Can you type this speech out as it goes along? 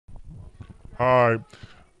Hi,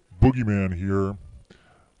 Boogieman here.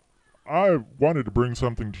 I wanted to bring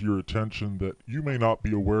something to your attention that you may not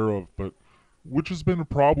be aware of, but which has been a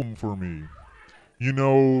problem for me. You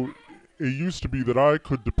know, it used to be that I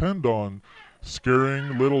could depend on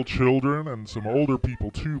scaring little children and some older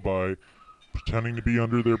people too by pretending to be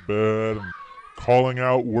under their bed and calling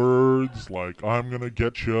out words like, I'm gonna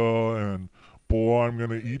get ya, and boy, I'm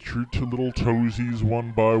gonna eat your two little toesies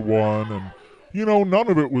one by one. And, none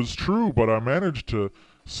of it was true, but I managed to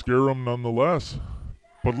scare them nonetheless.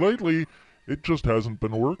 But lately, it just hasn't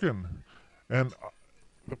been working. And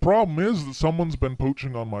the problem is that someone's been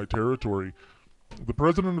poaching on my territory. The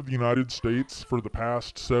President of the United States, for the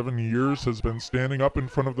past 7 years, has been standing up in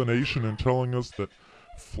front of the nation and telling us that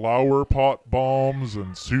flower pot bombs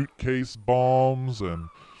and suitcase bombs and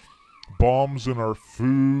bombs in our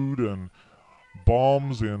food and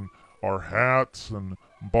bombs in our hats and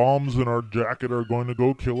bombs in our jacket are going to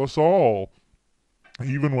go kill us all,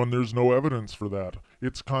 even when there's no evidence for that.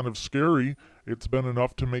 It's kind of scary. It's been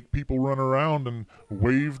enough to make people run around and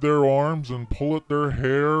wave their arms and pull at their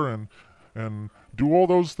hair and do all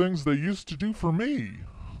those things they used to do for me.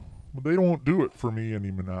 But they don't do it for me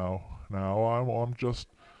anymore now. Now I'm just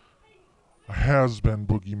a has-been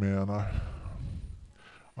boogeyman.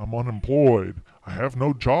 I'm unemployed. I have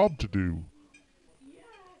no job to do.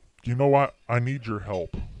 You know what? I need your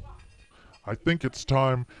help. I think it's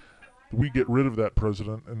time we get rid of that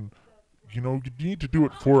president, and you need to do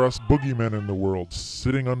it for us boogeymen in the world,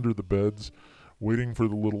 sitting under the beds, waiting for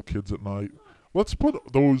the little kids at night. Let's put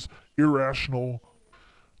those irrational,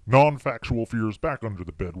 non-factual fears back under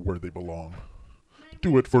the bed where they belong.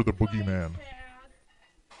 Do it for the boogeyman.